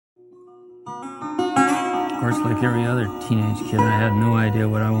course, like every other teenage kid, I had no idea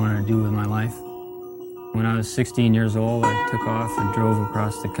what I wanted to do with my life. When I was 16 years old, I took off and drove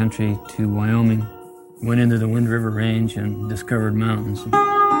across the country to Wyoming, went into the Wind River Range and discovered mountains.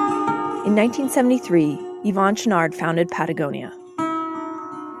 In 1973, Yvon Chouinard founded Patagonia.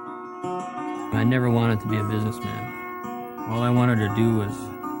 I never wanted to be a businessman. All I wanted to do was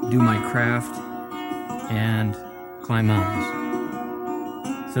do my craft and climb mountains.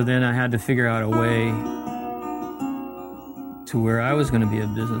 So then I had to figure out a way to where I was going to be a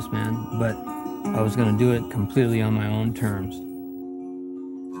businessman, but I was going to do it completely on my own terms.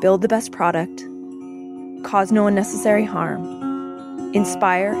 Build the best product, cause no unnecessary harm,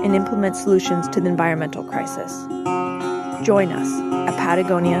 inspire and implement solutions to the environmental crisis. Join us at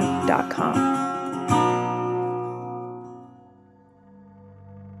patagonia.com.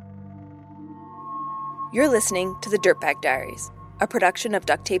 You're listening to the Dirtbag Diaries, a production of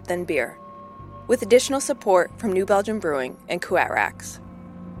Duct Tape Then Beer, with additional support from New Belgium Brewing and Kuat Racks.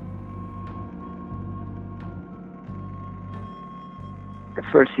 The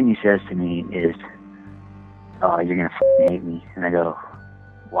first thing he says to me is, "Oh, you're gonna f***ing hate me." And I go,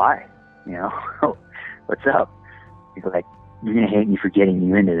 "Why? You know, what's up?" He's like, "You're gonna hate me for getting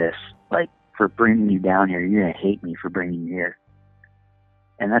you into this. Like, for bringing you down here. You're gonna hate me for bringing you here."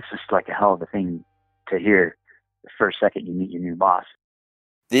 And that's just like a hell of a thing to hear the first second you meet your new boss.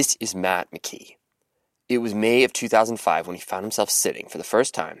 This is Matt McKee. It was May of 2005 when he found himself sitting for the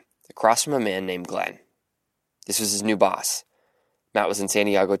first time across from a man named Glenn. This was his new boss. Matt was in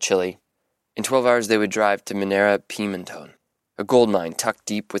Santiago, Chile. In 12 hours, they would drive to Minera Pimenton, a gold mine tucked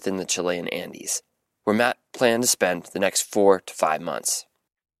deep within the Chilean Andes, where Matt planned to spend the next 4 to 5 months.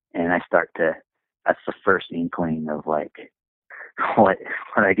 And that's the first inkling of like, what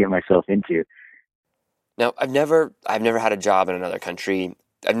I get myself into. Now, I've never had a job in another country.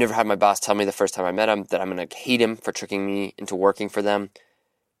 I've never had my boss tell me the first time I met him that I'm going to hate him for tricking me into working for them.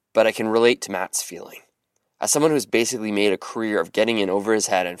 But I can relate to Matt's feeling. As someone who's basically made a career of getting in over his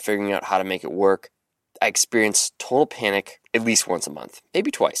head and figuring out how to make it work, I experience total panic at least once a month, maybe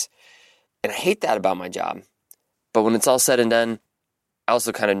twice. And I hate that about my job. But when it's all said and done, I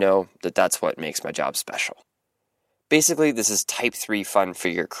also kind of know that that's what makes my job special. Basically, this is type 3 fun for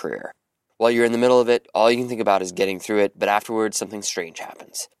your career. While you're in the middle of it, all you can think about is getting through it, but afterwards something strange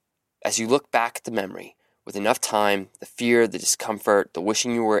happens. As you look back at the memory, with enough time, the fear, the discomfort, the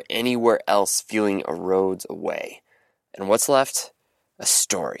wishing you were anywhere else feeling erodes away. And what's left? A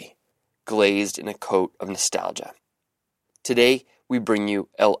story, glazed in a coat of nostalgia. Today, we bring you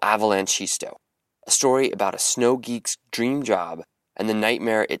El Avalanchisto, a story about a snow geek's dream job and the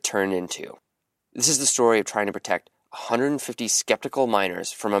nightmare it turned into. This is the story of trying to protect 150 skeptical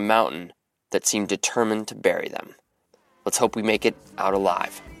miners from a mountain that seemed determined to bury them. Let's hope we make it out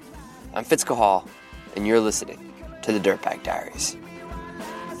alive. I'm Fitz Cahall, and you're listening to the Dirtbag Diaries.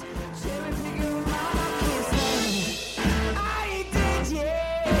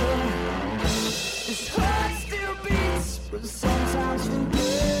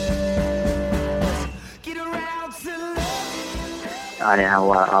 I didn't have a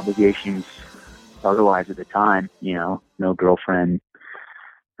lot of obligations otherwise at the time, you know, no girlfriend,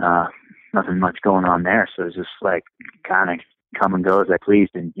 nothing much going on there. So it was just like kind of come and go as I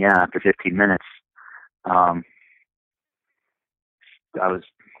pleased. And yeah, after 15 minutes, I was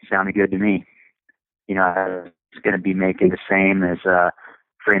sounded good to me. You know, I was going to be making the same as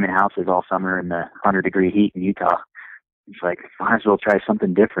framing houses all summer in the 100-degree heat in Utah. It's like, might as well try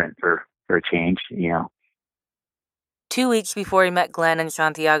something different for a change, you know. 2 weeks before he met Glenn in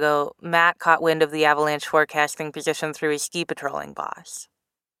Santiago, Matt caught wind of the avalanche forecasting position through his ski patrolling boss.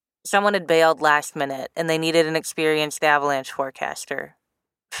 Someone had bailed last minute, and they needed an experienced avalanche forecaster.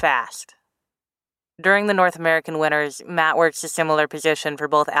 Fast. During the North American winters, Matt works a similar position for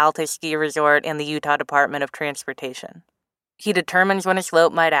both Alta Ski Resort and the Utah Department of Transportation. He determines when a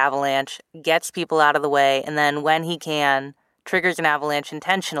slope might avalanche, gets people out of the way, and then, when he can, triggers an avalanche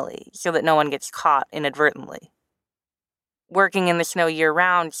intentionally so that no one gets caught inadvertently. Working in the snow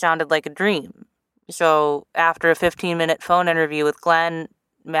year-round sounded like a dream. So, after a 15-minute phone interview with Glenn,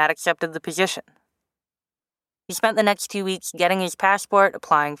 Matt accepted the position. He spent the next 2 weeks getting his passport,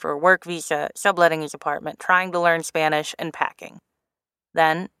 applying for a work visa, subletting his apartment, trying to learn Spanish, and packing.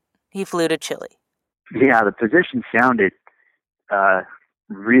 Then, he flew to Chile. Yeah, the position sounded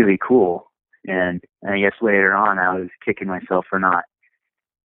really cool. And I guess later on I was kicking myself for not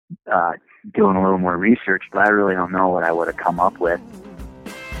doing a little more research, but I really don't know what I would have come up with.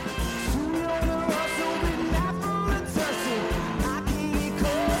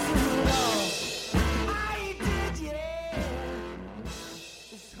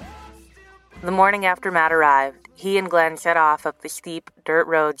 The morning after Matt arrived, he and Glenn set off up the steep dirt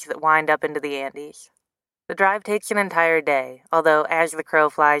roads that wind up into the Andes. The drive takes an entire day, although as the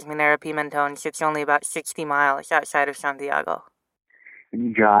crow flies, Minera Pimenton sits only about 60 miles outside of Santiago. And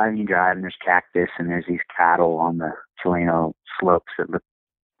you drive, and there's cactus, and there's these cattle on the Chilean slopes that look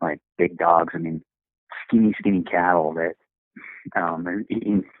like big dogs. I mean, skinny cattle that are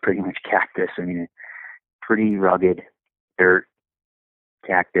eating pretty much cactus. I mean, pretty rugged dirt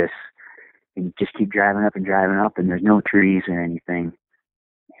cactus. And you just keep driving up, and there's no trees or anything.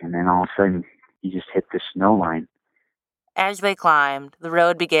 And then all of a sudden, you just hit the snow line. As they climbed, the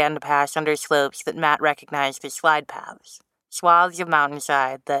road began to pass under slopes that Matt recognized as slide paths. Swaths of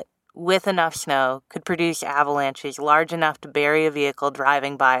mountainside that, with enough snow, could produce avalanches large enough to bury a vehicle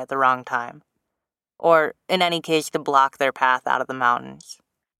driving by at the wrong time. Or, in any case, to block their path out of the mountains.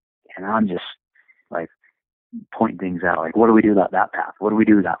 And I'm just, pointing things out, what do we do about that path? What do we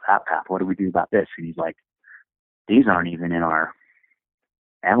do about that path? What do we do about this? And he's like, these aren't even in our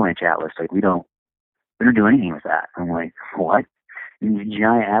avalanche atlas. We don't do anything with that. I'm like, what? And these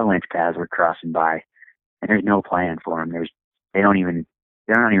giant avalanche paths we're crossing by, and there's no plan for them. They're not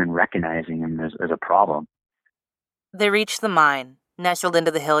even recognizing them as a problem. They reached the mine, nestled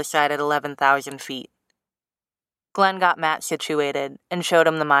into the hillside at 11,000 feet. Glenn got Matt situated and showed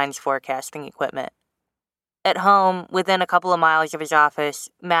him the mine's forecasting equipment. At home, within a couple of miles of his office,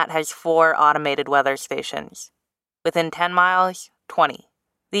 Matt has 4 automated weather stations. Within 10 miles, 20.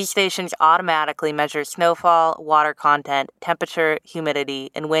 These stations automatically measure snowfall, water content, temperature, humidity,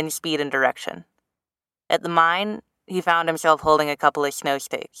 and wind speed and direction. At the mine, he found himself holding a couple of snow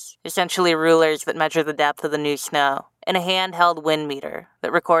stakes, essentially rulers that measure the depth of the new snow, and a handheld wind meter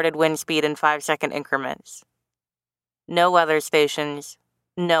that recorded wind speed in 5-second increments. No weather stations,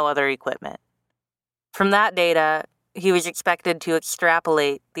 no other equipment. From that data, he was expected to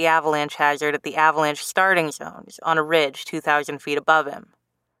extrapolate the avalanche hazard at the avalanche starting zones on a ridge 2,000 feet above him,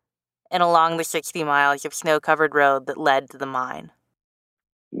 and along the 60 miles of snow-covered road that led to the mine.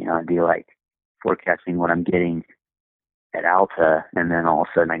 It'd be like forecasting what I'm getting at Alta, and then all of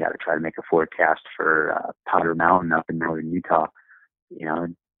a sudden I got to try to make a forecast for Powder Mountain up in northern Utah.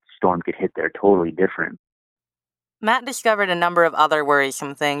 Storm could hit there totally different. Matt discovered a number of other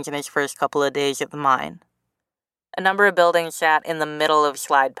worrisome things in his first couple of days at the mine. A number of buildings sat in the middle of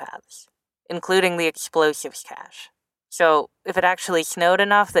slide paths, including the explosives cache. So, if it actually snowed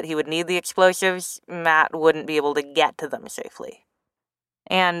enough that he would need the explosives, Matt wouldn't be able to get to them safely.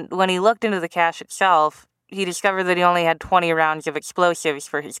 And when he looked into the cache itself, he discovered that he only had 20 rounds of explosives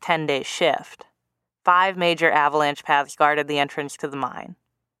for his 10-day shift. 5 major avalanche paths guarded the entrance to the mine.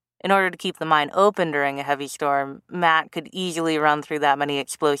 In order to keep the mine open during a heavy storm, Matt could easily run through that many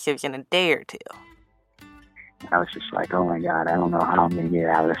explosives in a day or 2. I was just like, oh my God, I don't know how I'm going to get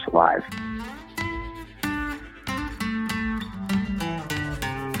out of this alive.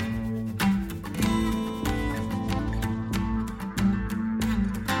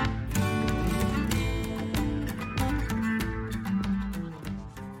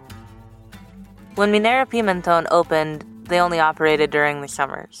 When Minera Pimenton opened, they only operated during the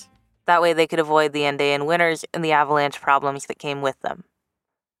summers. That way they could avoid the Andean winters and the avalanche problems that came with them.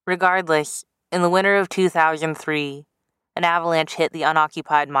 Regardless, in the winter of 2003, an avalanche hit the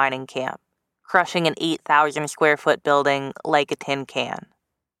unoccupied mining camp, crushing an 8,000 square foot building like a tin can.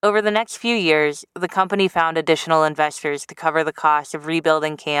 Over the next few years, the company found additional investors to cover the cost of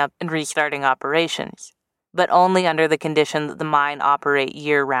rebuilding camp and restarting operations, but only under the condition that the mine operate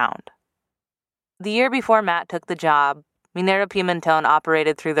year-round. The year before Matt took the job, Minera Pimenton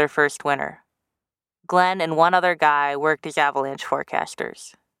operated through their first winter. Glenn and one other guy worked as avalanche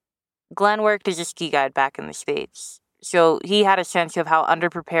forecasters. Glenn worked as a ski guide back in the States, so he had a sense of how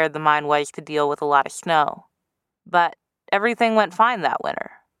underprepared the mine was to deal with a lot of snow. But everything went fine that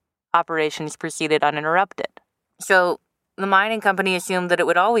winter. Operations proceeded uninterrupted. So the mining company assumed that it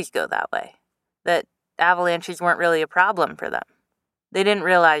would always go that way, that avalanches weren't really a problem for them. They didn't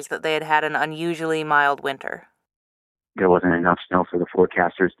realize that they had had an unusually mild winter. There wasn't enough snow for the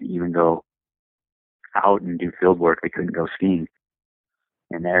forecasters to even go out and do field work. They couldn't go skiing.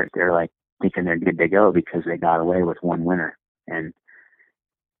 And they're like thinking they're good to go because they got away with one winter. And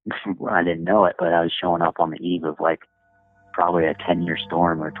I didn't know it, but I was showing up on the eve of probably a 10-year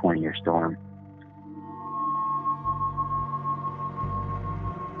storm or a 20-year storm.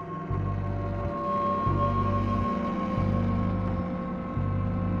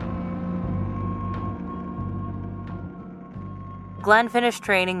 Glenn finished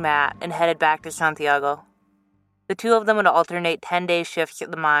training Matt and headed back to Santiago. The two of them would alternate 10-day shifts at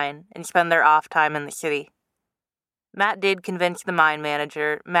the mine and spend their off time in the city. Matt did convince the mine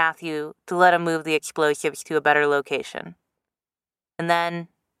manager, Matthew, to let him move the explosives to a better location. And then,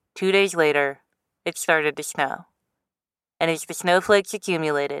 2 days later, it started to snow. And as the snowflakes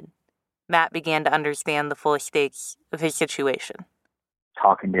accumulated, Matt began to understand the full stakes of his situation.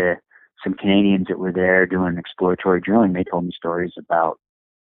 Talking to some Canadians that were there doing exploratory drilling, they told me stories about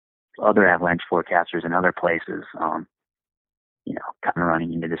other avalanche forecasters in other places, kind of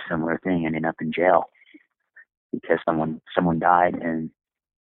running into this similar thing, ending up in jail because someone died, and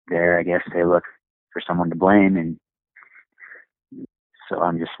there, I guess they look for someone to blame, and so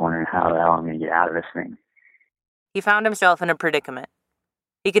I'm just wondering how the hell I'm going to get out of this thing. He found himself in a predicament.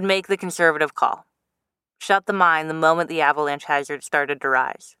 He could make the conservative call. Shut the mine the moment the avalanche hazard started to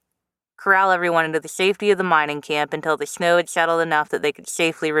rise. Corral everyone into the safety of the mining camp until the snow had settled enough that they could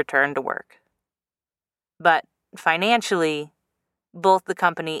safely return to work. But financially, both the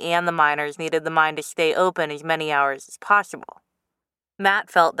company and the miners needed the mine to stay open as many hours as possible. Matt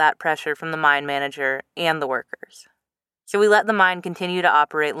felt that pressure from the mine manager and the workers. So we let the mine continue to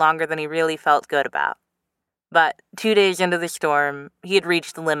operate longer than he really felt good about. But 2 days into the storm, he had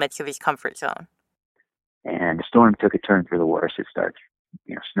reached the limits of his comfort zone. And the storm took a turn for the worse. It starts,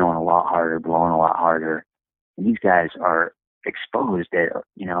 snowing a lot harder, blowing a lot harder. And these guys are exposed at,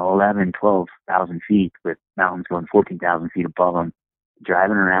 11, 12,000 feet with mountains going 14,000 feet above them,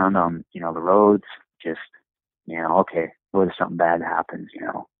 driving around on, the roads, just, okay, what if something bad happens,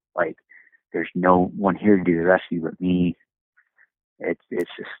 like there's no one here to do the rescue but me. It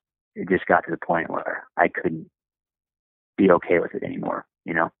just got to the point where I couldn't be okay with it anymore,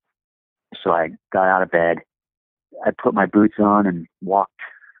 So I got out of bed, I put my boots on and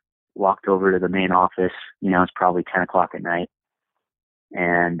walked over to the main office. It's probably 10 o'clock at night,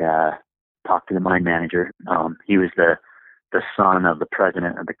 and talked to the mine manager. He was the son of the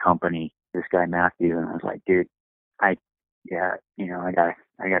president of the company, this guy Matthew, and I was like, dude, I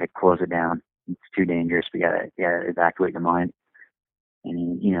gotta close it down. It's too dangerous. We gotta evacuate the mine.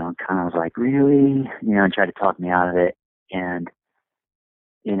 And he, kind of was like, really? And tried to talk me out of it. And,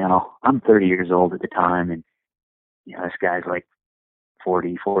 I'm 30 years old at the time, and, this guy's like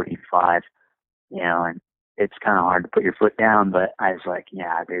 40, 45, and it's kind of hard to put your foot down, but I was like,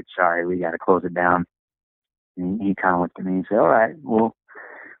 yeah, dude, sorry, we got to close it down. And he kind of looked at me and said, all right, we'll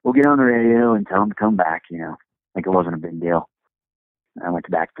get on the radio and tell him to come back, like it wasn't a big deal. And I went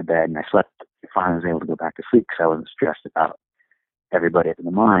back to bed and I slept. Finally was able to go back to sleep because I wasn't stressed about everybody at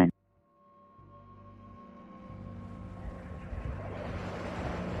the mine.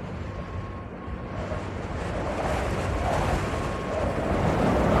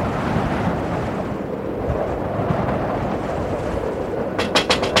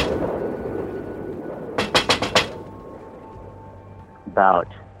 About,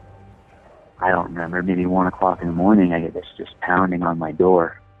 I don't remember, maybe 1 o'clock in the morning, I get this just pounding on my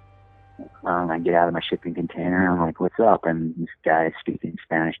door. I get out of my shipping container, and I'm like, what's up? And this guy is speaking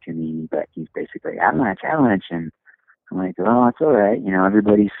Spanish to me, but he's basically, avalanche. And I'm like, oh, it's all right.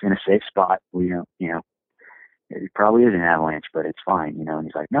 Everybody's in a safe spot. It probably is an avalanche, but it's fine, And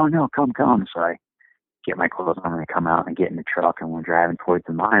he's like, no, come. So I get my clothes on and I come out and get in the truck, and we're driving towards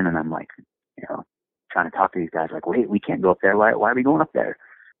the mine, and I'm like, trying to talk to these guys, like, wait, we can't go up there. Why are we going up there?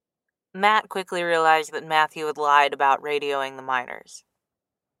 Matt quickly realized that Matthew had lied about radioing the miners.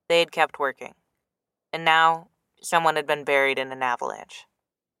 They had kept working. And now, someone had been buried in an avalanche.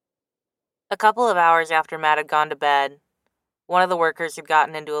 A couple of hours after Matt had gone to bed, one of the workers had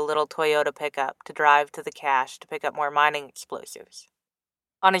gotten into a little Toyota pickup to drive to the cache to pick up more mining explosives.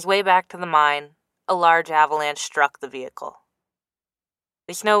 On his way back to the mine, a large avalanche struck the vehicle.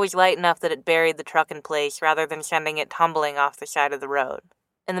 The snow was light enough that it buried the truck in place rather than sending it tumbling off the side of the road,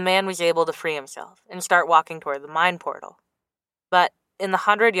 and the man was able to free himself and start walking toward the mine portal. But in the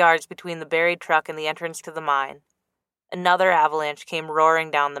 100 yards between the buried truck and the entrance to the mine, another avalanche came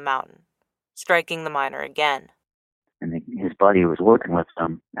roaring down the mountain, striking the miner again. And his buddy who was working with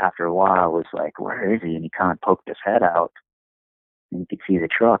him after a while was like, where is he? And he kind of poked his head out, and you could see the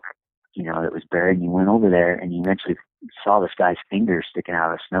truck, that was buried, and he went over there, and he eventually saw this guy's fingers sticking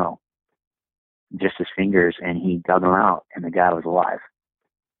out of the snow. Just his fingers, and he dug them out, and the guy was alive.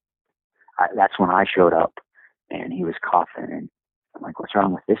 That's when I showed up, and he was coughing, and I'm like, what's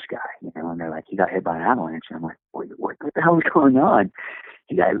wrong with this guy? And they're like, he got hit by an avalanche. And I'm like, what the hell is going on?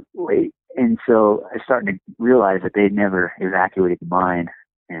 Wait. And so I started to realize that they'd never evacuated the mine.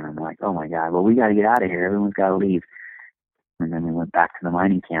 And I'm like, oh my God, well, we got to get out of here. Everyone's got to leave. And then we went back to the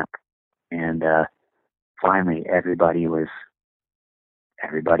mining camp. And finally, everybody was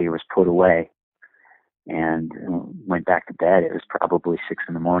put away and went back to bed. It was probably 6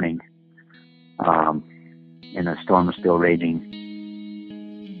 a.m. and the storm was still raging.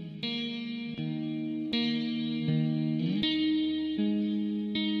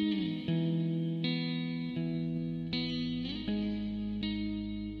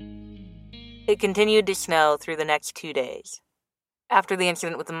 It continued to snow through the next 2 days. After the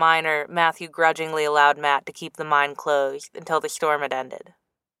incident with the miner, Matthew grudgingly allowed Matt to keep the mine closed until the storm had ended.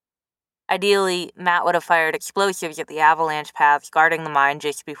 Ideally, Matt would have fired explosives at the avalanche paths guarding the mine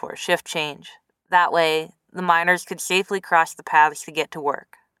just before shift change. That way, the miners could safely cross the paths to get to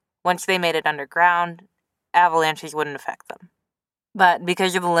work. Once they made it underground, avalanches wouldn't affect them. But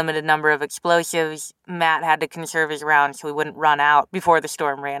because of the limited number of explosives, Matt had to conserve his rounds so he wouldn't run out before the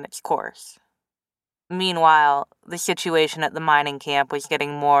storm ran its course. Meanwhile, the situation at the mining camp was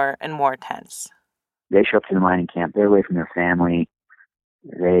getting more and more tense. They show up to the mining camp. They're away from their family.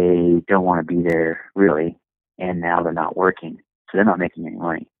 They don't want to be there, really. And now they're not working. So they're not making any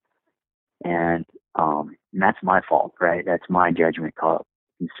money. And that's my fault, right? That's my judgment call.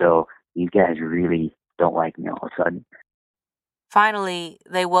 And so these guys really don't like me all of a sudden. Finally,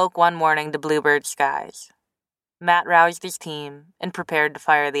 they woke one morning to bluebird skies. Matt roused his team and prepared to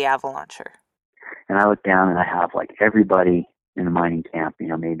fire the avalancher. And I look down and I have like everybody in the mining camp,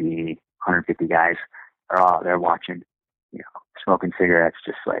 maybe 150 guys are all out there watching, smoking cigarettes,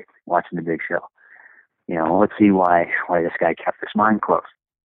 just like watching the big show. Let's see why this guy kept this mine closed.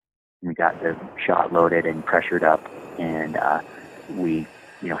 And we got the shot loaded and pressured up, and we,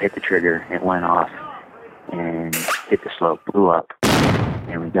 hit the trigger. It went off and hit the slope, blew up,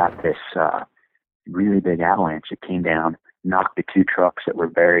 and we got this really big avalanche that came down, knocked the 2 trucks that were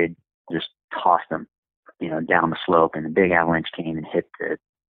buried, just tossed them, down the slope, and the big avalanche came and hit the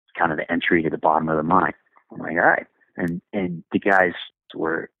kind of the entry to the bottom of the mine. I'm like, all right. And the guys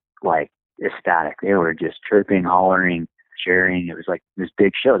were like ecstatic. They were just chirping, hollering, cheering. It was like this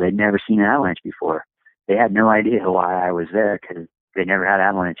big show. They'd never seen an avalanche before. They had no idea why I was there because they never had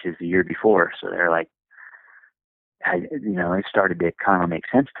avalanches the year before. So they're like, it started to kind of make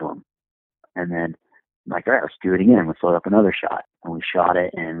sense to them. And then I'm like, all right, let's do it again. Let's load up another shot. And we shot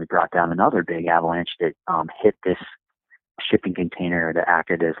it, and we brought down another big avalanche that hit this shipping container that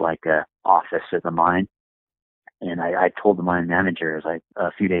acted as like a office at the mine. And I told the mine manager,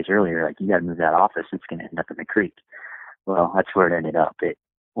 a few days earlier, like, you got to move that office. It's going to end up in the creek. Well, that's where it ended up. It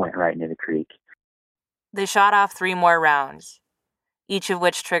went right into the creek. They shot off 3 more rounds, each of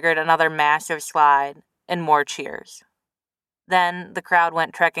which triggered another massive slide and more cheers. Then the crowd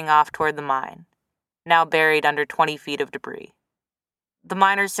went trekking off toward the mine, now buried under 20 feet of debris. The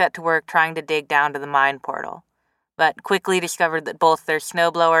miners set to work trying to dig down to the mine portal, but quickly discovered that both their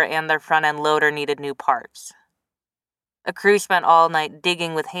snowblower and their front-end loader needed new parts. A crew spent all night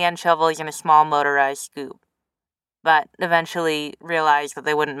digging with hand shovels and a small motorized scoop, but eventually realized that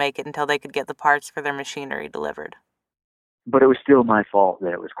they wouldn't make it until they could get the parts for their machinery delivered. But it was still my fault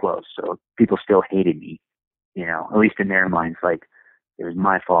that it was closed, so people still hated me, at least in their minds. Like, it was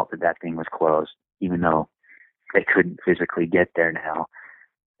my fault that thing was closed, even though they couldn't physically get there now.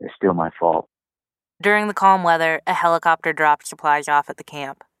 It's still my fault. During the calm weather, a helicopter dropped supplies off at the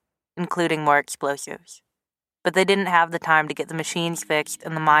camp, including more explosives. But they didn't have the time to get the machines fixed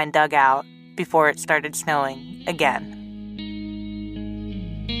and the mine dug out before it started snowing again.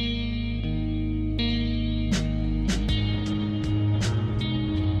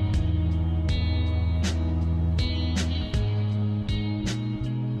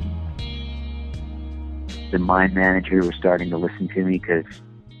 The mine manager was starting to listen to me because,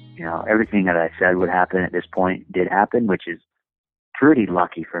 everything that I said would happen at this point did happen, which is pretty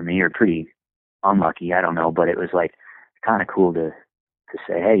lucky for me, or pretty unlucky, I don't know, but it was like kind of cool to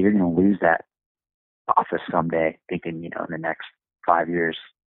say, hey, you're going to lose that office someday, thinking, in the next 5 years,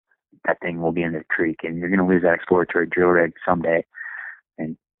 that thing will be in the creek, and you're going to lose that exploratory drill rig someday.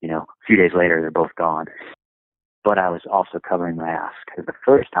 And, a few days later, they're both gone. But I was also covering my ass because the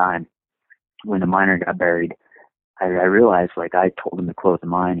first time when the miner got buried, I realized, like, I told him to close the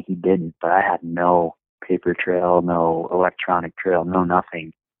mine. He didn't, but I had no paper trail, no electronic trail, no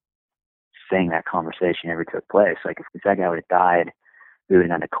nothing saying that conversation ever took place. Like, if that guy would have died, we would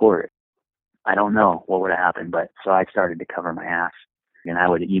have gone to court. I don't know what would have happened, but so I started to cover my ass. And I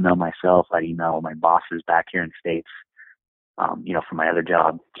would email myself, I'd email my bosses back here in the States, for my other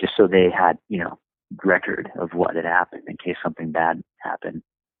job, just so they had, record of what had happened in case something bad happened.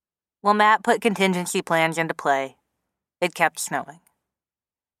 Well, Matt put contingency plans into play. It kept snowing.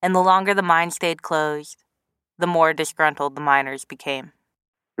 And the longer the mine stayed closed, the more disgruntled the miners became.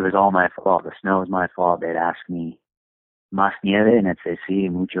 It was all my fault. The snow was my fault. They'd ask me, ¿más nieve? And I'd say,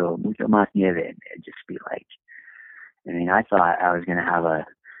 sí, mucho más nieve. And it'd just be like, I thought I was going to have a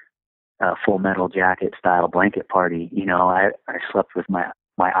Full Metal Jacket style blanket party. You know, I slept with my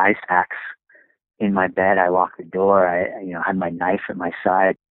ice axe in my bed. I locked the door. I had my knife at my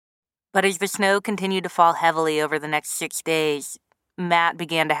side. But as the snow continued to fall heavily over the next 6 days, Matt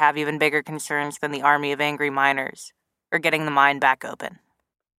began to have even bigger concerns than the army of angry miners, or getting the mine back open.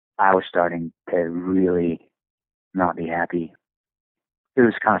 I was starting to really not be happy. It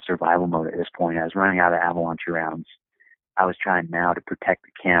was kind of survival mode at this point. I was running out of avalanche rounds. I was trying now to protect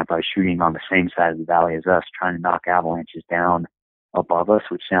the camp. I was shooting on the same side of the valley as us, trying to knock avalanches down above us,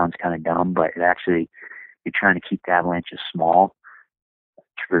 which sounds kind of dumb, but it actually, you're trying to keep the avalanches small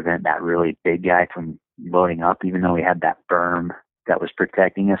to prevent that really big guy from loading up. Even though we had that berm that was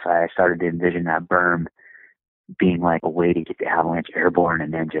protecting us, I started to envision that berm being like a way to get the avalanche airborne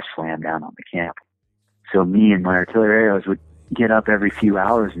and then just slam down on the camp. So me and my artillery arrows would get up every few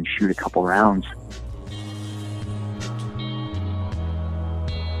hours and shoot a couple rounds.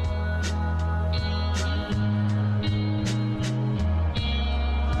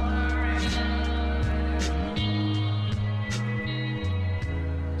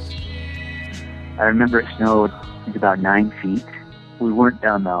 I remember it snowed. It was about 9 feet. We weren't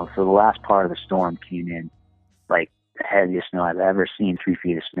done though, so the last part of the storm came in like the heaviest snow I've ever seen. 3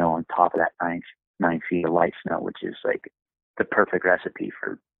 feet of snow on top of that 9 feet of light snow, which is like the perfect recipe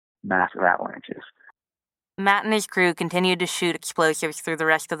for massive avalanches. Matt and his crew continued to shoot explosives through the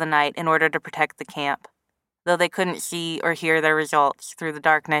rest of the night in order to protect the camp, though they couldn't see or hear their results through the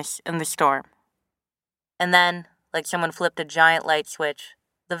darkness and the storm. And then, like someone flipped a giant light switch,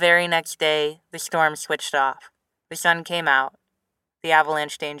 the very next day, the storm switched off. The sun came out, the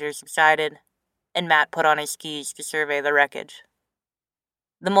avalanche danger subsided, and Matt put on his skis to survey the wreckage.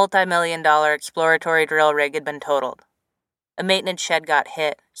 The multi-million-dollar exploratory drill rig had been totaled. A maintenance shed got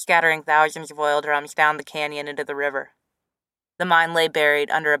hit, scattering thousands of oil drums down the canyon into the river. The mine lay buried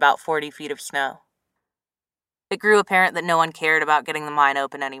under about 40 feet of snow. It grew apparent that no one cared about getting the mine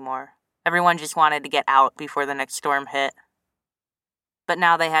open anymore. Everyone just wanted to get out before the next storm hit. But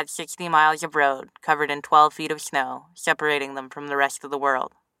now they had 60 miles of road covered in 12 feet of snow, separating them from the rest of the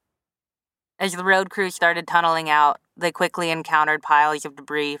world. As the road crew started tunneling out, they quickly encountered piles of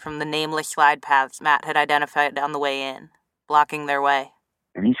debris from the nameless slide paths Matt had identified on the way in, blocking their way.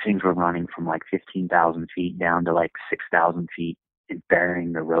 And these things were running from like 15,000 feet down to like 6,000 feet and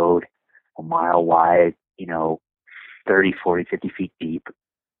burying the road a mile wide, 30, 40, 50 feet deep.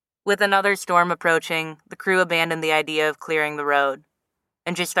 With another storm approaching, the crew abandoned the idea of clearing the road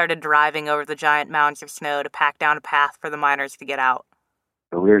and just started driving over the giant mounds of snow to pack down a path for the miners to get out.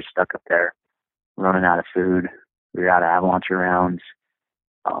 So we were stuck up there, running out of food. We were out of avalanche rounds.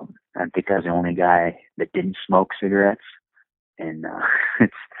 I think I was the only guy that didn't smoke cigarettes. And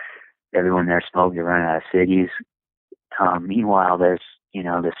it's everyone there smoked. You're running out of ciggies. Meanwhile, there's,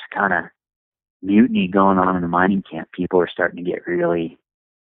 this kind of mutiny going on in the mining camp. People are starting to get really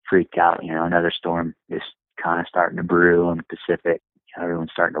freaked out. Another storm is kind of starting to brew in the Pacific.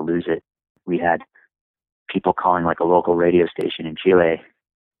 Everyone's starting to lose it. We had people calling like a local radio station in Chile,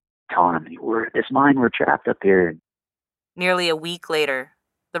 telling them, we're at this mine, we're trapped up here. Nearly a week later,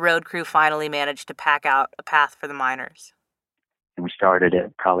 the road crew finally managed to pack out a path for the miners. And we started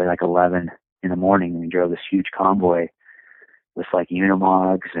at probably like 11 in the morning. We drove this huge convoy with like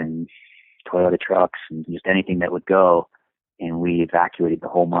Unimogs and Toyota trucks and just anything that would go. And we evacuated the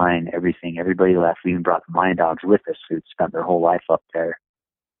whole mine, everything. Everybody left. We even brought the mine dogs with us who'd spent their whole life up there.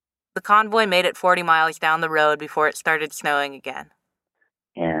 The convoy made it 40 miles down the road before it started snowing again.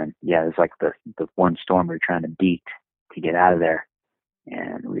 And yeah, it was like the one storm we were trying to beat to get out of there.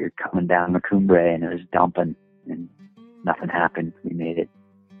 And we were coming down the Cumbre and it was dumping and nothing happened. We made it.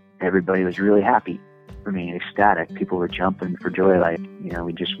 Everybody was really happy. I mean, ecstatic. People were jumping for joy like,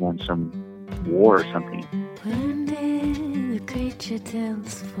 we just won some war or something. When did the creature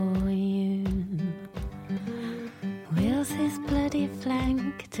tells for you? Wheels his bloody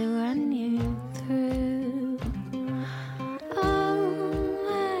flank to run you through.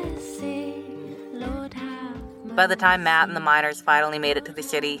 Oh, I see, Lord have. By the time Matt and the miners finally made it to the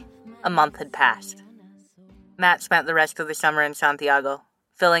city, a month had passed. Matt spent the rest of the summer in Santiago,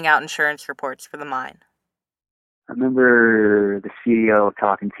 filling out insurance reports for the mine. I remember the CEO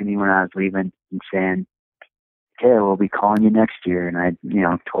talking to me when I was leaving and saying, "Okay, we'll be calling you next year." And I,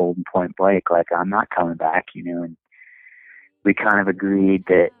 told him point blank, like, I'm not coming back, and we kind of agreed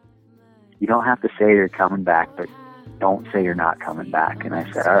that you don't have to say you're coming back, but don't say you're not coming back. And I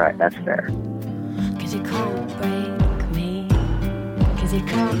said, all right, that's fair. 'Cause you can't break me. 'Cause you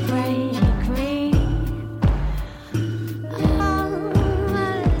can't break me.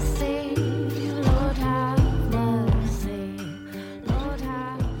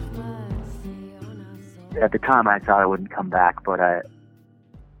 at the time I thought I wouldn't come back, but I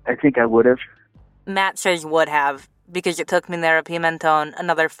think I would have. Matt says would have, because it took Minera Pimenton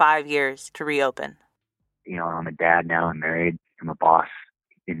another 5 years to reopen. You know, I'm a dad now, I'm married, I'm a boss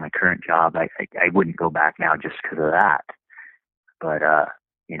in my current job. I wouldn't go back now just because of that. But,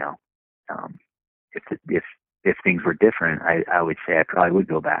 you know, if things were different, I would say I probably would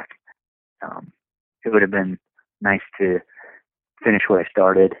go back. It would have been nice to finish what I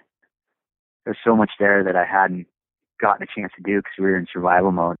started. There's so much there that I hadn't gotten a chance to do because we were in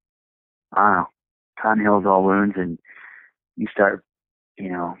survival mode. I don't know. Time heals all wounds, and you start,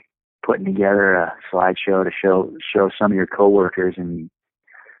 you know, putting together a slideshow to show some of your coworkers, and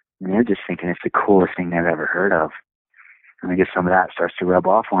they're just thinking it's the coolest thing they've ever heard of. And I guess some of that starts to rub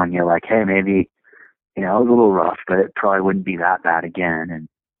off on you, like, hey, maybe, you know, it was a little rough, but it probably wouldn't be that bad again. And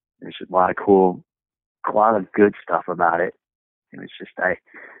there's a lot of good stuff about it. It was just, I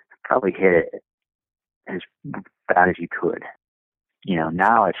probably hit it as bad as you could. You know,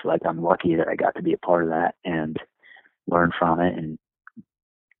 now I feel like I'm lucky that I got to be a part of that and learn from it and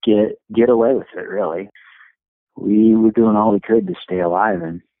get away with it, really. We were doing all we could to stay alive,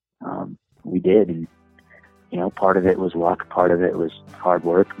 and we did. And, you know, part of it was luck, part of it was hard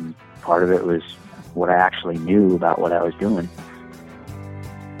work, and part of it was what I actually knew about what I was doing.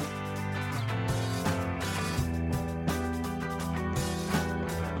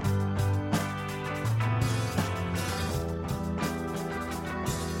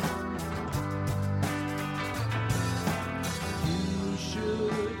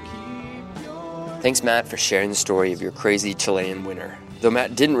 Thanks, Matt, for sharing the story of your crazy Chilean winter. Though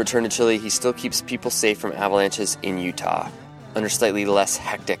Matt didn't return to Chile, he still keeps people safe from avalanches in Utah, under slightly less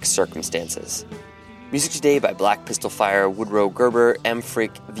hectic circumstances. Music today by Black Pistol Fire, Woodrow Gerber, M.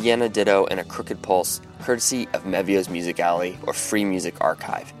 Freak, Vienna Ditto, and A Crooked Pulse, courtesy of Mevio's Music Alley, or Free Music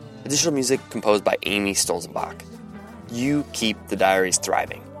Archive. Additional music composed by Amy Stolzenbach. You keep the diaries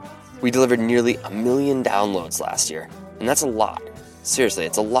thriving. We delivered nearly 1 million downloads last year, and that's a lot. Seriously,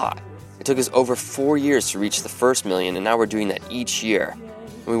 it's a lot. It took us over 4 years to reach the first million, and now we're doing that each year.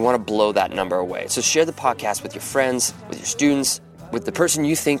 And we want to blow that number away. So share the podcast with your friends, with your students, with the person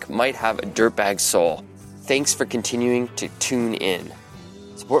you think might have a dirtbag soul. Thanks for continuing to tune in.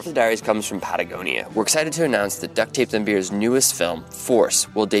 Support for the Diaries comes from Patagonia. We're excited to announce that Duct Tape and Beer's newest film, Force,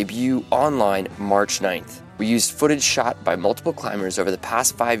 will debut online March 9th. We used footage shot by multiple climbers over the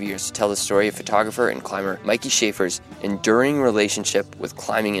past 5 years to tell the story of photographer and climber Mikey Schaefer's enduring relationship with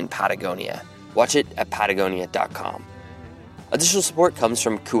climbing in Patagonia. Watch it at patagonia.com. Additional support comes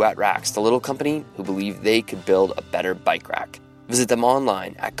from Kuat Racks, the little company who believe they could build a better bike rack. Visit them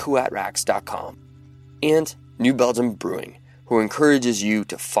online at kuatracks.com. And New Belgium Brewing, who encourages you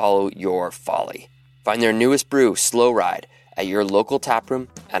to follow your folly. Find their newest brew, Slow Ride, at your local taproom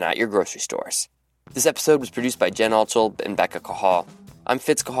and at your grocery stores. This episode was produced by Jen Altschul and Becca Cahal. I'm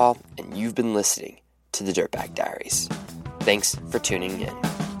Fitz Cahal, and you've been listening to the Dirtbag Diaries. Thanks for tuning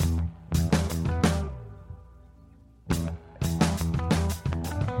in.